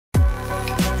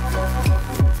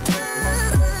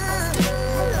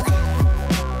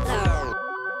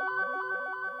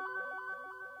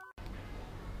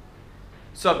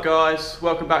What's up guys,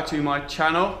 welcome back to my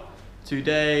channel.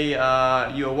 Today you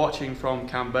are watching from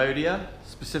Cambodia,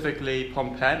 specifically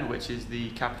Phnom Penh, which is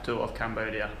the capital of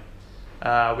Cambodia.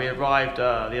 We arrived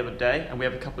the other day and we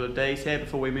have a couple of days here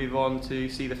before we move on to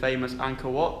see the famous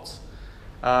Angkor Wat.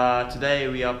 Today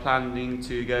we are planning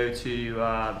to go to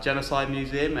the Genocide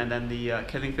Museum and then the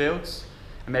killing fields,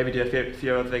 and maybe do a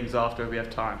few other things after if we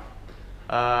have time.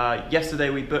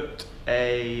 Yesterday we booked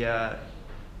a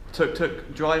Tuk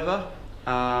Tuk driver,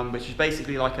 which is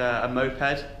basically like a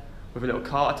moped with a little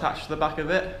cart attached to the back of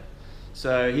it.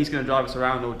 So he's going to drive us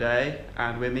around all day,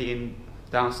 and we're meeting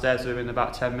downstairs within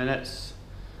about 10 minutes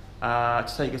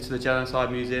to take us to the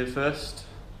Genocide Museum first.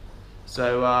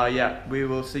 So yeah, we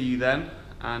will see you then,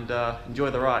 and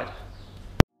enjoy the ride.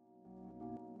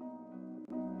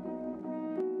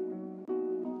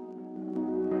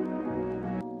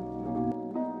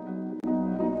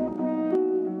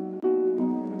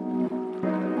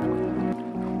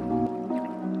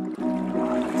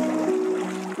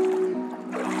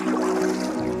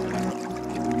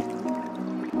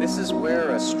 This is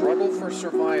where a struggle for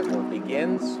survival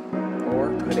begins or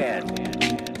could end.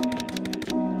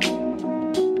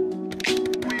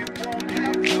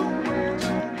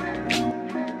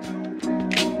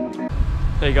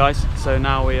 Hey guys, so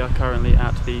now we are currently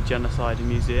at the Genocide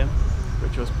Museum,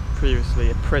 which was previously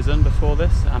a prison before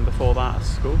this, and before that a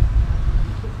school.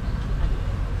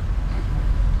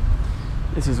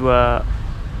 This is where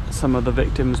some of the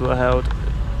victims were held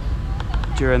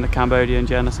during the Cambodian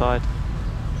genocide.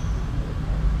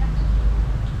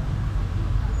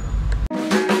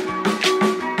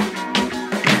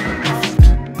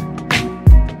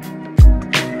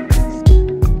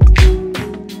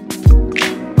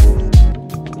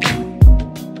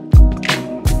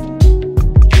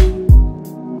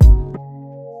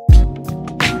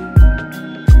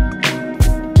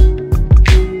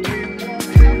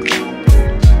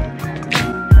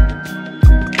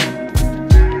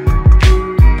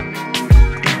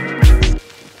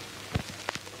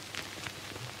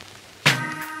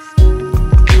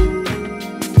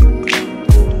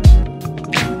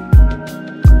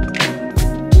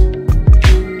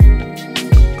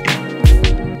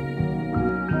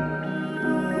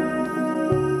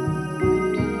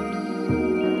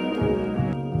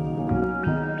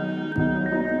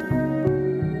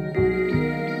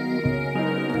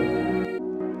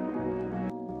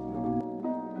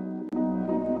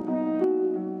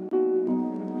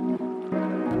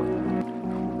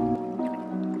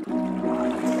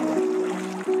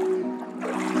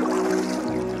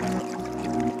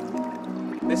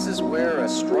 This is where a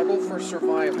struggle for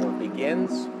survival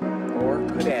begins or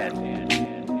could end.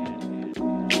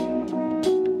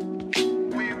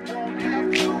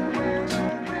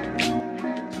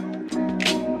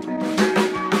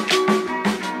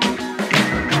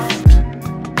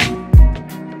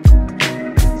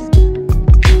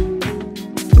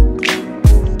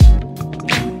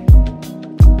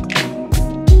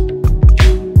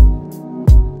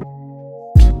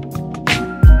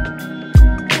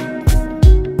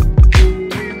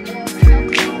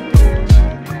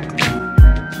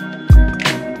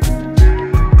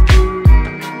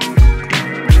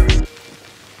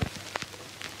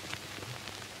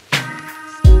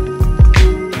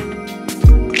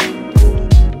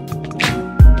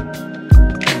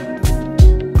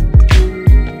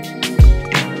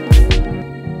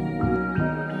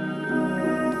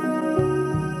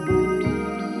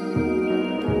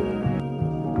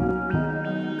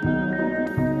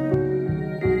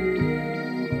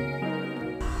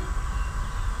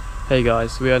 Hey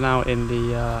guys, we are now in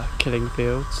the killing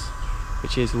fields,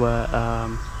 which is where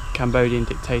Cambodian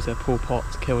dictator Pol Pot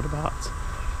killed about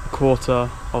a quarter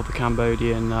of the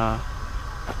Cambodian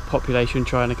population,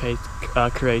 trying to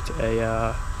create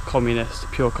a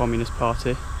pure communist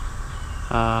party,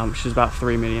 which is about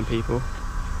 3 million people.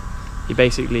 He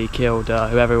basically killed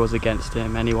whoever was against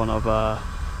him, anyone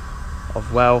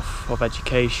of wealth, of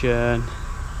education,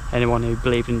 anyone who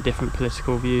believed in different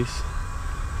political views.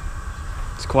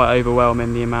 It's quite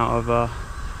overwhelming, the amount of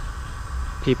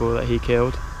people that he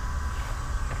killed,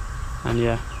 and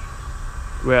yeah,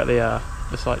 we're at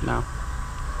the site now.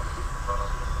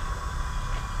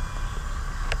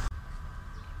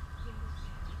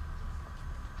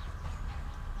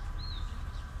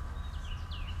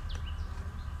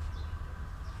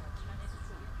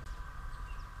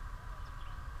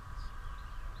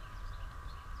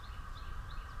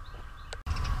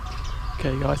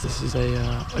 Okay guys, this is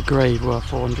a grave where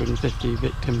 450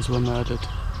 victims were murdered.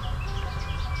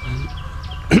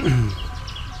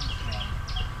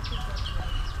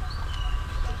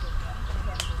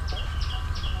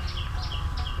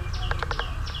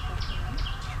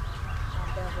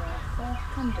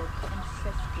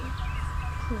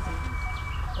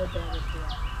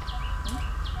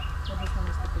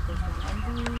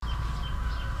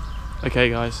 Okay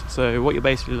guys, so what you're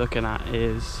basically looking at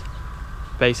is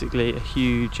basically a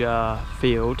huge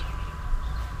field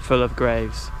full of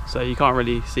graves. So you can't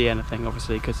really see anything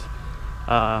obviously because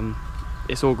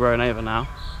it's all grown over now.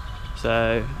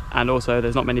 So, and also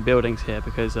there's not many buildings here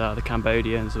because the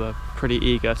Cambodians were pretty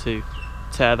eager to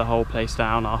tear the whole place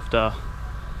down after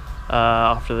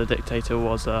the dictator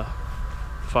was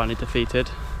finally defeated.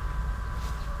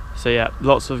 So yeah,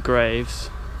 lots of graves,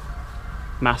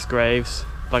 mass graves.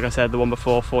 Like I said, the one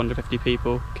before, 450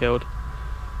 people killed.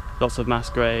 Lots of mass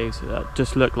graves that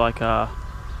just look like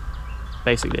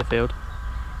basically a field.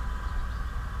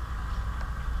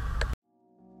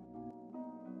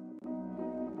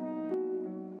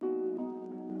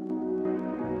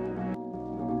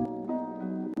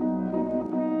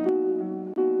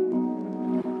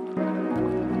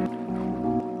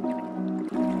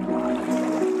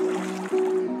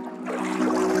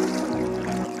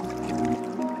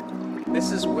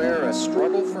 This is where a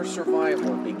struggle for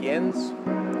survival begins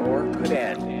or could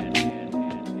end.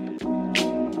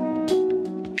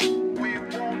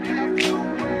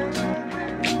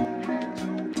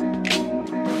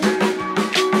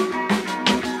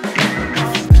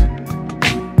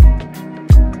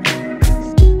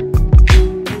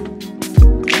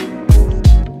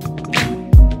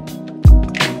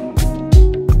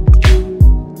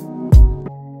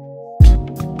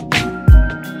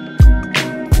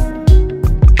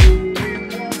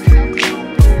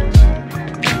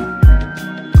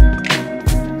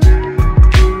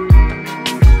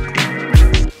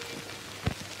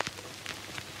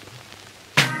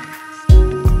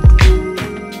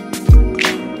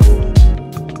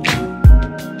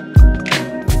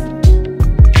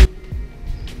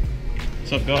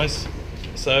 What's up guys?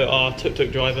 So our Tuk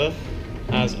Tuk driver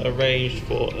has arranged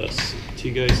for us to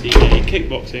go see a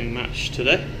kickboxing match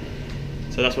today.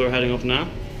 So that's where we're heading off now.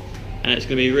 And it's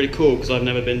going to be really cool because I've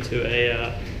never been to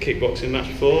a kickboxing match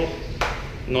before.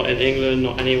 Not in England,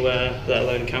 not anywhere, let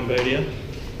alone Cambodia.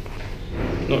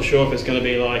 Not sure if it's going to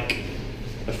be like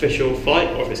official fight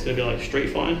or if it's going to be like street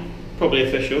fighting. Probably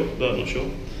official, but I'm not sure.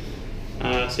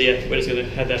 So yeah, we're just going to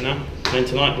head there now. And then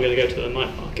tonight we're going to go to the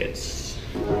night markets.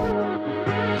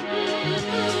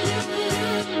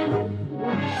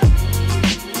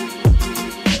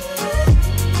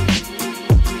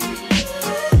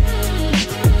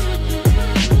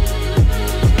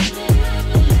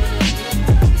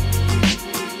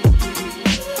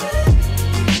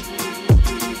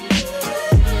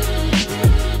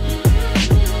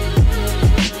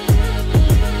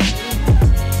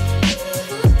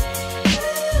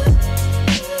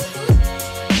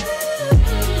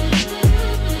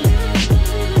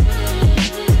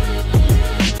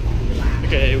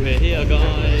 Okay, we're here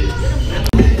guys.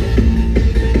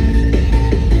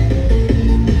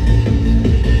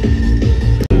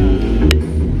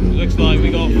 Looks like we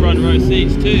got front row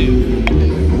seats too.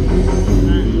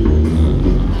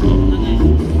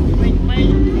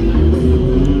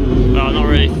 Oh, not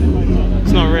really.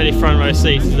 It's not really front row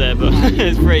seats there, but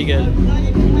it's pretty good.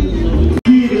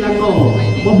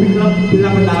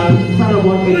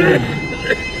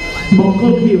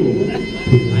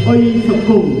 Ôi sập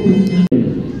cùng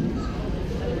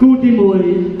cu ti mùi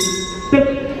tức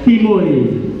ti mùi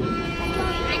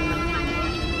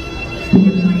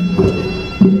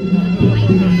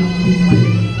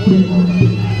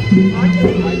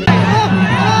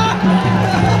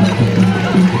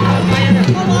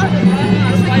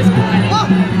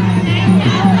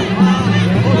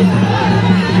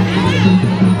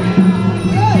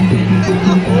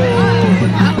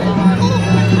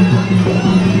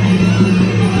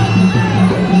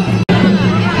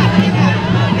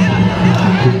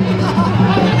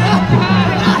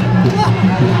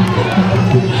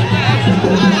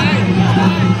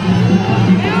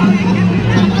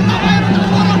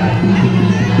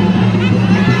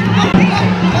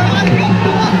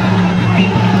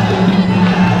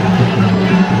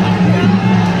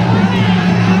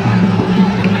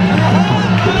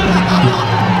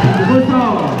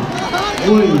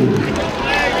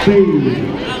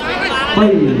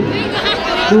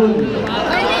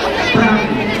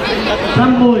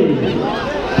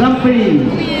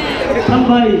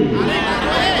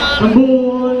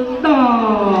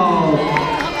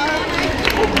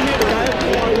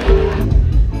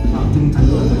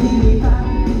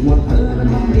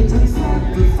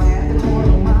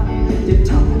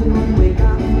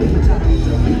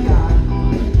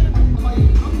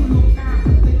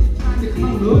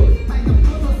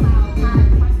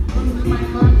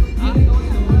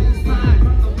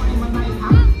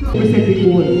ពិសេសទី4ម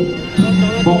ក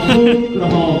គោក្រ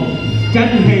ហមចា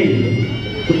ន់ហេ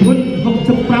ទម្ងន់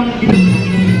65គីឡូ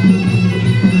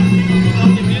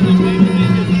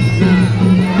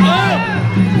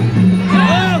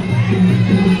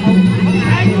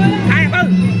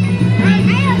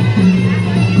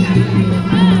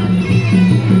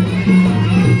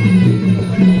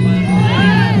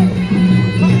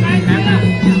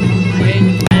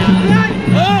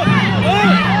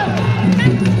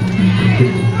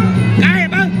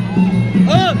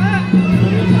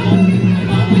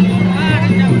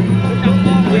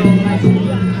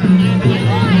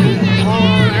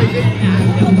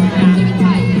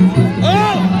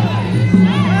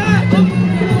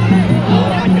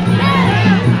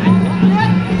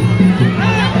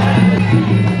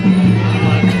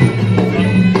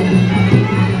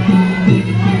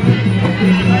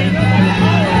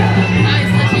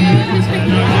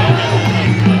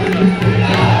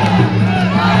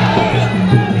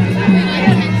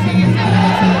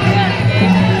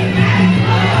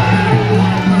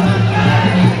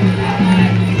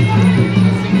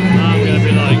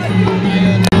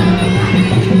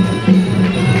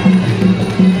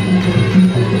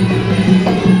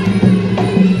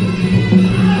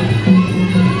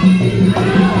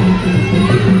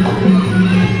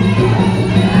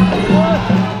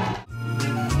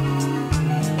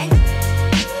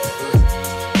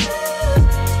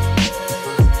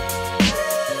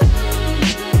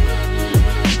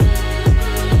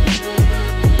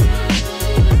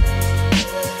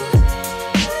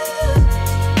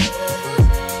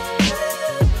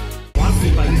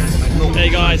Hey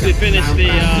guys, we finished the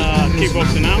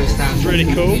kickboxing now. It's really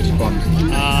cool.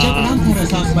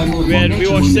 We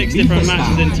watched 6 different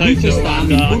matches in total,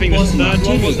 and I think the third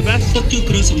one was the best.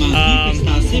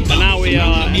 But now we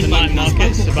are in the night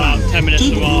markets, about 10 minutes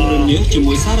from our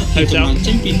hotel.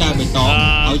 Just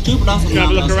gonna have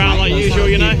a look around like usual,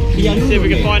 you know, see if we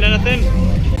can find anything.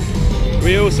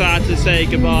 We also had to say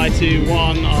goodbye to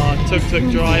our Tuk Tuk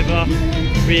driver.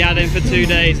 We had him for 2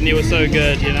 days and he was so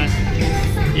good, you know.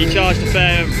 He charged a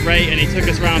fair rate and he took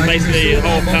us around basically the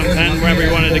whole Phnom Penh, wherever we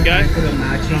wanted to go.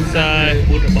 So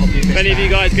if any of you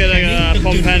guys go to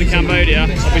Phnom Penh, Cambodia,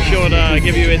 I'll be sure to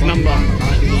give you his number.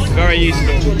 Very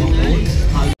useful.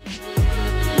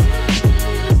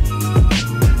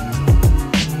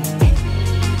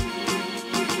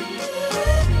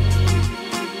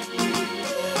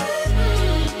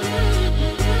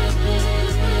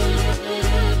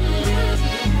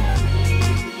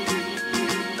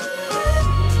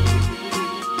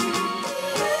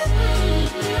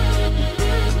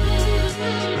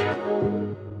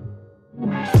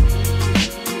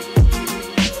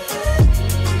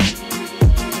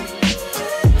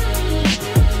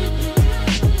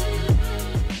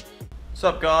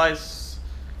 What's up guys,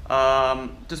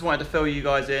 just wanted to fill you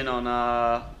guys in on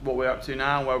what we're up to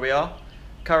now and where we are.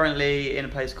 Currently in a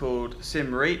place called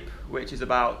Siem Reap, which is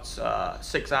about a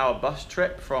 6-hour bus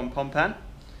trip from Phnom Penh,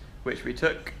 which we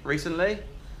took recently.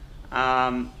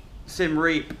 Siem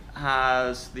Reap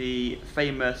has the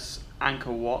famous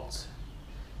Angkor Wat,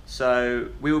 so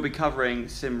we will be covering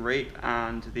Siem Reap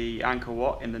and the Angkor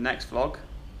Wat in the next vlog.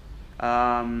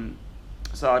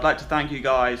 So I'd like to thank you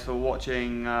guys for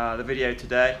watching the video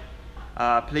today.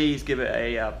 Please give it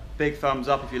a big thumbs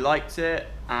up if you liked it,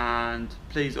 and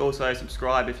please also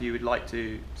subscribe if you would like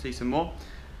to see some more.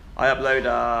 I upload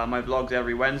my vlogs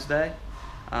every Wednesday,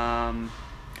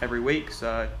 every week,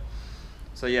 so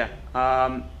yeah.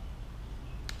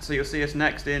 So you'll see us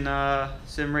next in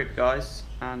Siem Reap guys,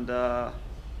 and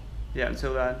yeah,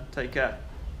 until then, take care.